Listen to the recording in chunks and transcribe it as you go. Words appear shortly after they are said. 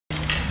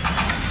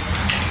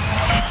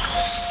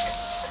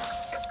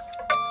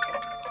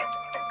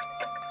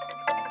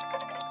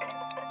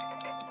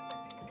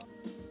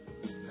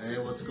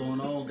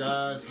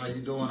How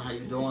you doing? How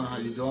you doing? How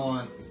you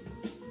doing?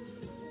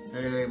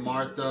 Hey,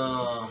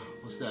 Martha.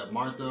 What's that?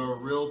 Martha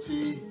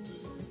Realty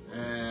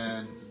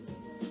and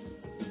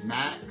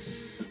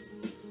Max.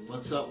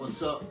 What's up?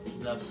 What's up?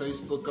 We got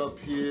Facebook up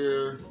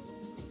here.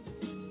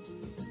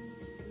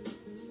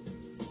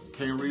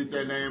 Can't read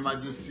that name. I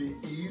just see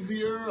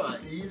easier,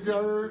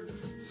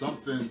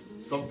 something.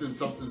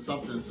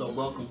 So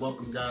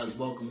welcome guys.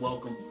 Welcome.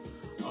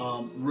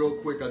 Real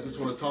quick, I just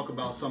want to talk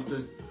about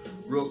something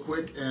real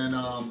quick, and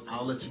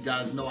I'll let you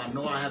guys know. I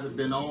know I haven't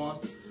been on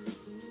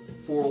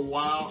for a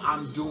while.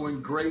 I'm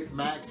doing great,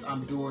 Max.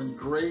 I'm doing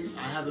great.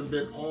 I haven't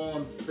been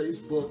on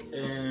Facebook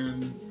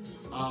and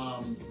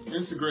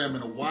Instagram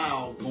in a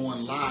while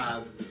going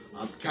live.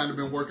 I've kind of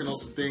been working on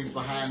some things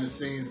behind the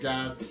scenes,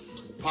 guys.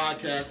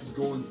 Podcast is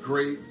going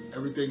great.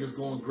 Everything is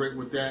going great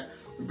with that.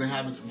 We've been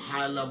having some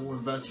high-level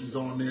investors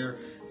on there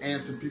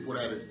and some people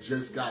that has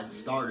just gotten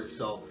started.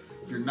 So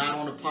if you're not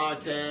on the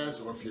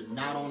podcast or if you're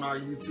not on our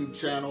YouTube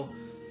channel,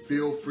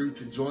 feel free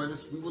to join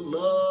us. We would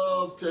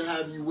love to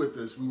have you with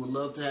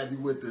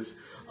us.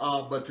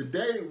 But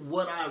today,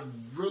 what I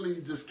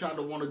really just kind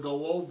of want to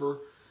go over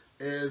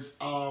is,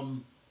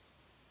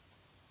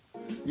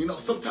 you know,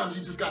 sometimes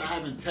you just got to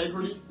have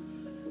integrity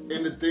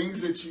in the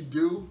things that you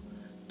do.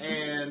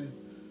 And,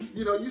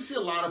 you know, you see a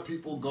lot of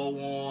people go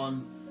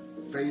on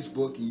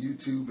Facebook and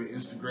YouTube and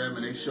Instagram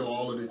and they show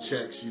all of the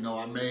checks. You know,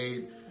 I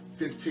made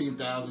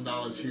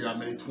 $15,000 here, I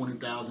made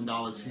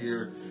 $20,000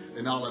 here,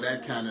 and all of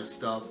that kind of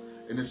stuff.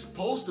 And it's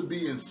supposed to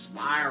be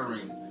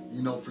inspiring,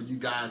 you know, for you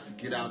guys to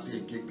get out there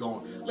and get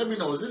going. Let me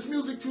know, is this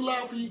music too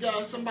loud for you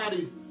guys?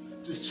 Somebody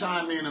just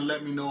chime in and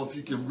let me know if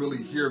you can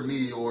really hear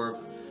me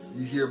or if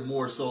you hear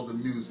more so the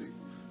music.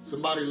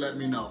 Somebody let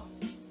me know.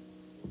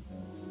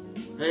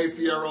 Hey,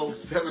 Fiero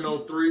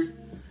 703,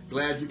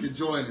 glad you could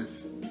join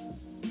us.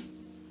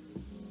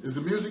 Is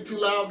the music too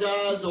loud,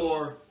 guys,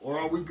 or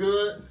are we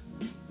good?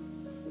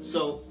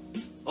 So,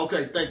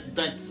 okay,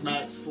 thanks,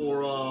 Max,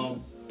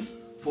 for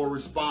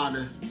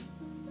responding.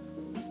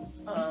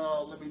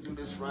 Let me do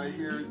this right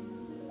here.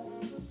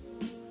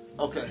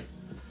 Okay.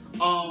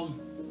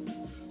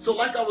 So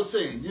like I was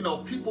saying, you know,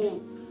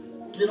 people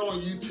get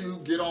on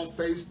YouTube, get on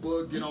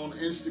Facebook, get on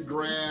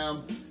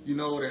Instagram, you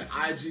know, their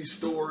IG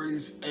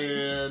stories,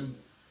 and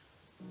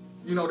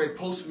you know, they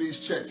posting these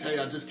checks. Hey,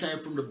 I just came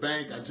from the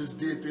bank. I just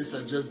did this.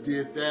 I just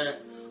did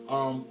that.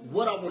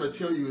 What I want to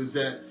tell you is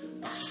that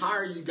the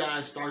higher you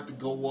guys start to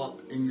go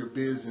up in your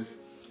business,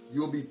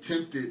 you'll be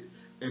tempted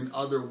in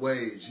other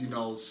ways, you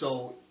know.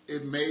 So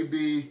it may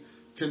be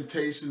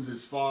temptations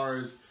as far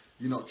as,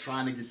 you know,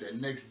 trying to get that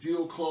next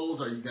deal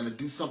closed. Are you going to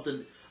do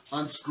something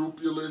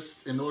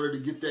unscrupulous in order to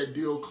get that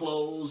deal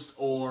closed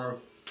or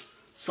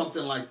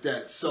something like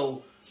that?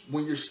 So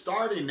when you're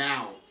starting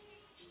out,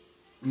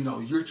 you know,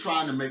 you're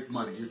trying to make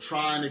money. You're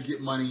trying to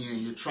get money in.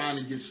 You're trying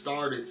to get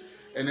started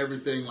and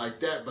everything like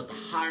that. But the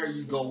higher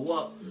you go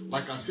up,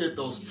 like I said,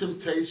 those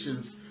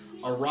temptations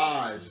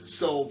arise.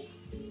 So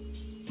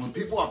when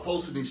people are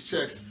posting these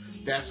checks,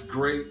 that's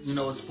great. You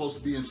know, it's supposed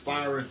to be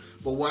inspiring.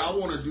 But what I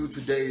want to do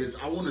today is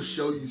I want to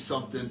show you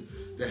something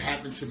that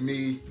happened to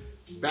me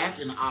back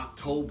in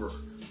October.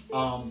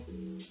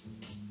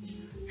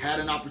 Had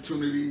an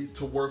opportunity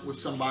to work with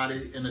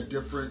somebody in a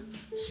different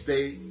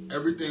state.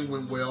 Everything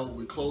went well.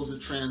 We closed the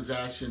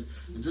transaction.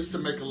 And just to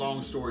make a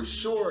long story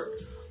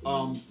short,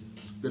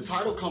 the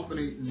title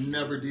company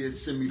never did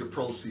send me the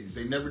proceeds.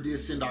 They never did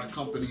send our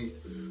company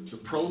the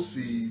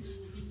proceeds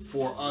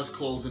for us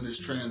closing this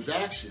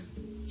transaction.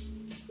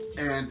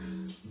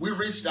 And we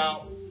reached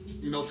out,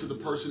 you know, to the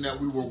person that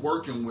we were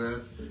working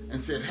with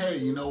and said, hey,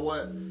 you know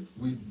what?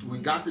 We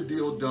got the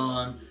deal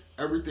done.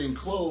 Everything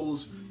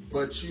closed.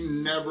 But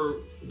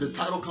the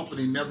title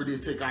company never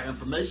did take our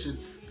information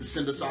to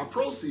send us our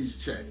proceeds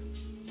check.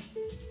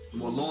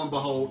 Well, lo and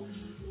behold,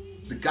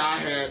 the guy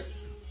had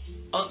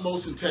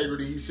utmost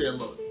integrity. He said,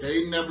 look,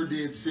 they never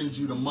did send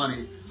you the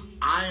money.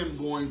 I am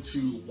going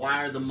to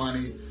wire the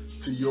money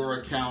to your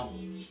account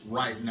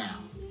right now.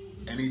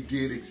 And he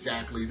did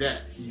exactly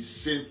that. He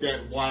sent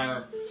that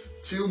wire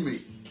to me.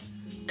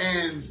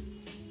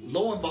 And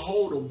lo and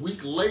behold, a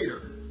week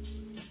later,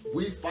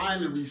 we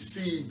finally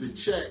received the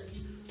check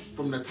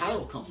from the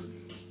title company.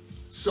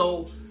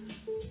 So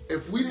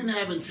if we didn't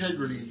have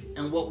integrity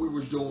in what we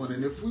were doing,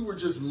 and if we were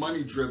just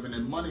money driven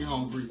and money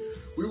hungry,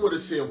 we would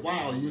have said,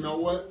 wow, you know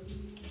what?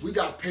 We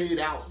got paid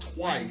out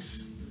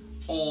twice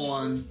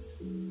on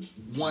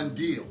one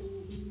deal,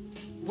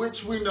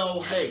 which we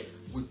know, hey,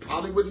 we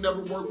probably would never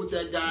work with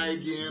that guy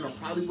again, or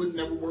probably would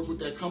never work with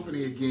that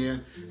company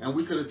again, and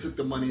we could have took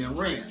the money and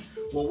ran.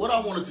 Well, what I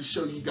wanted to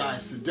show you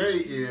guys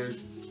today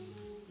is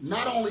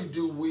not only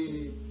do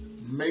we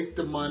make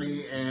the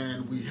money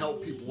and we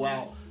help people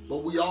out,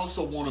 but we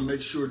also want to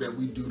make sure that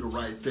we do the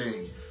right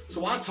thing.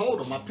 So I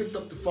told him, I picked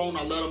up the phone,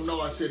 I let him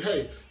know, I said,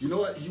 hey, you know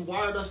what, you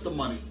wired us the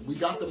money. We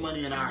got the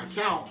money in our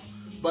account,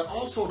 but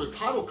also the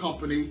title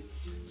company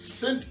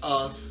sent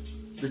us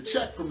the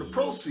check from the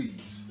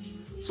proceeds.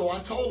 So I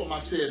told him, I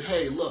said,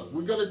 hey, look,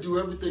 we're going to do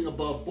everything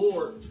above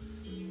board.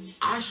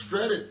 I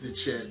shredded the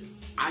check.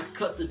 I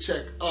cut the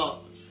check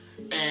up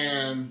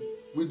and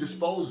we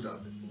disposed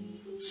of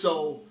it.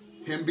 So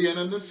him being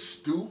an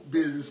astute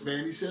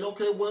businessman, he said,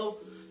 okay, well,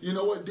 you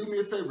know what, do me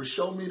a favor,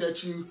 show me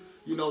that you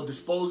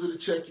dispose of the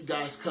check, you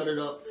guys cut it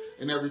up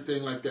and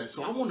everything like that.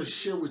 So I want to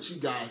share with you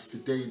guys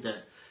today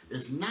that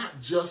it's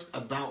not just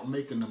about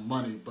making the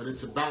money, but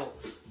it's about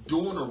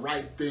doing the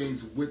right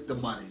things with the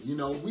money. You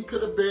know, we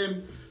could have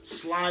been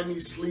slimy,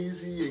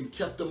 sleazy, and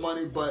kept the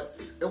money, but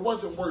it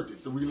wasn't worth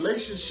it. The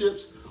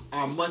relationships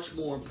are much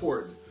more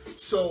important.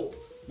 So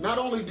not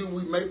only do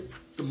we make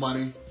the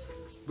money,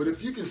 but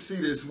if you can see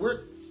this,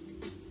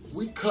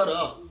 we cut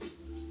up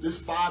this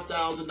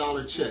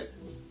 $5,000 check.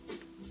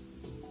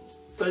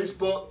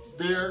 Facebook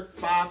there,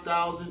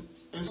 $5,000.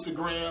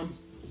 Instagram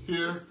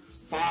here,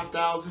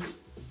 $5,000.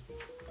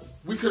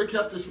 We could have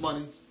kept this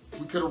money.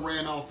 We could have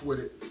ran off with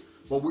it,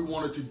 but we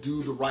wanted to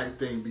do the right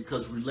thing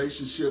because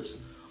relationships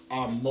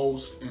are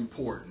most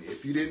important.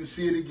 If you didn't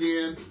see it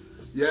again,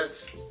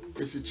 yes,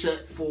 it's a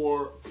check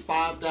for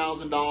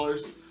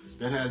 $5,000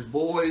 that has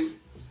void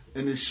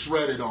and is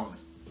shredded on it.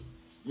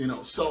 You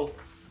know, so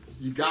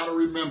you got to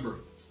remember,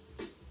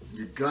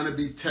 you're going to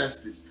be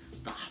tested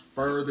the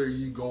further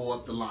you go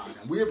up the line.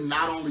 And we have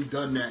not only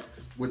done that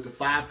with the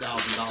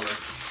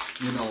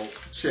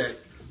 $5,000, check,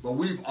 but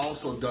we've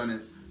also done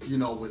it,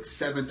 with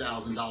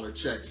 $7,000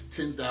 checks,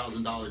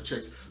 $10,000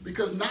 checks,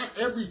 because not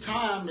every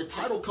time the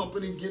title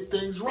company get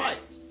things right,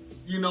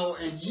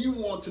 and you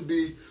want to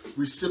be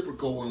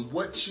reciprocal in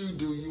what you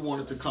do. You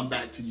want it to come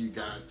back to you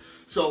guys.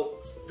 So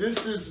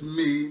this is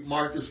me,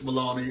 Marcus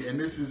Maloney, and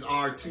this is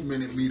our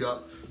 2-minute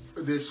meetup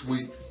for this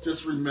week.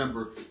 Just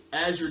remember,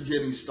 as you're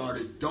getting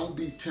started, don't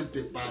be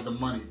tempted by the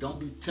money. Don't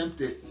be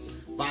tempted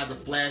by the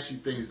flashy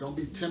things. Don't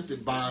be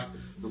tempted by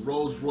the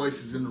Rolls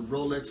Royces and the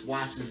Rolex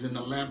watches and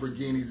the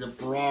Lamborghinis and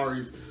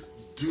Ferraris.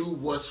 Do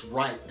what's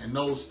right, and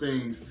those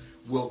things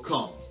will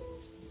come.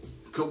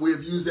 Could we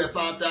have used that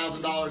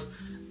 $5,000?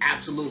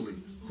 Absolutely.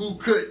 Who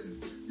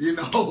couldn't?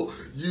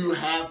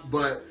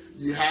 But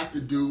you have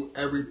to do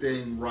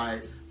everything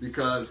right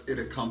because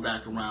it'll come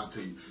back around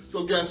to you.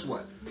 So guess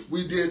what?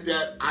 We did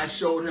that. I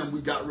showed him.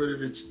 We got rid of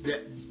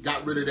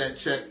that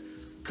check,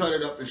 cut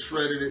it up and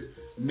shredded it.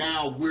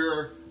 Now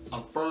we're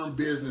a firm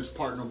business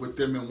partner with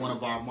them in one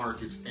of our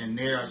markets, and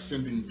they are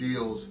sending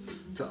deals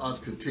to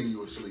us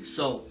continuously.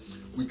 So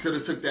we could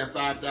have took that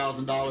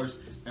 $5,000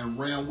 and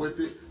ran with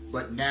it,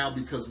 but now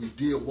because we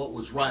did what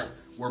was right,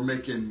 we're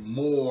making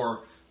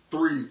more,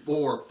 3,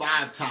 4,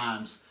 5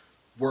 times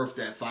worth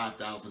that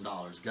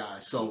 $5,000,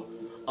 guys. So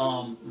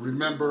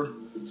remember,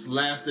 it's the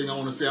last thing I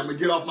want to say. I'm gonna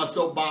get off my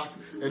soapbox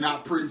and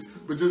not preach,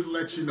 but just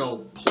let you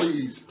know,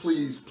 please,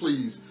 please,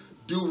 please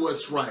do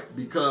what's right,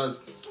 because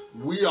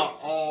we are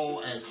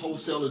all, as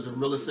wholesalers and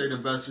real estate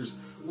investors,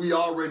 we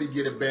already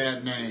get a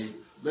bad name.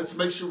 Let's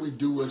make sure we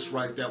do what's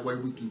right. That way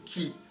we can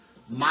keep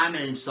my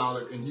name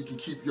solid and you can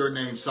keep your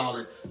name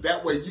solid.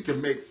 That way you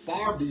can make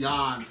far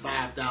beyond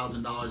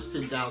 $5,000,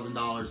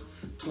 $10,000,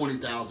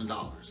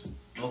 $20,000.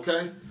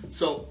 Okay?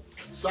 So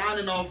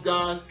signing off,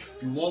 guys.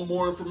 If you want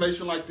more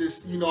information like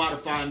this, you know how to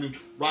find me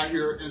right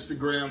here,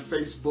 Instagram,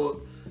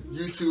 Facebook,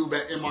 YouTube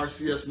at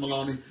MRCS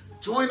Maloney.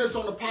 Join us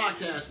on the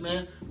podcast,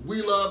 man.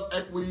 We Love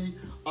Equity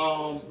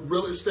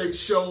Real Estate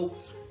Show.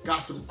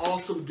 Got some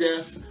awesome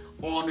guests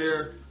on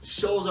there.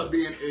 Shows are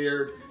being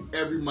aired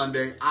every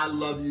Monday. I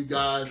love you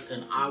guys,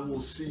 and I will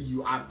see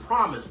you. I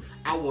promise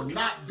I will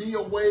not be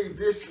away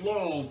this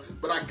long,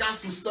 but I got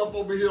some stuff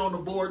over here on the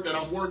board that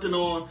I'm working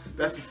on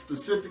that's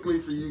specifically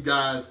for you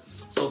guys.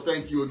 So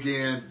thank you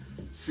again.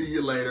 See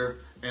you later.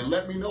 And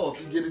let me know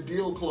if you get a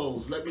deal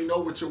closed. Let me know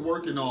what you're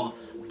working on.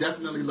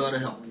 Definitely love to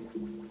help you.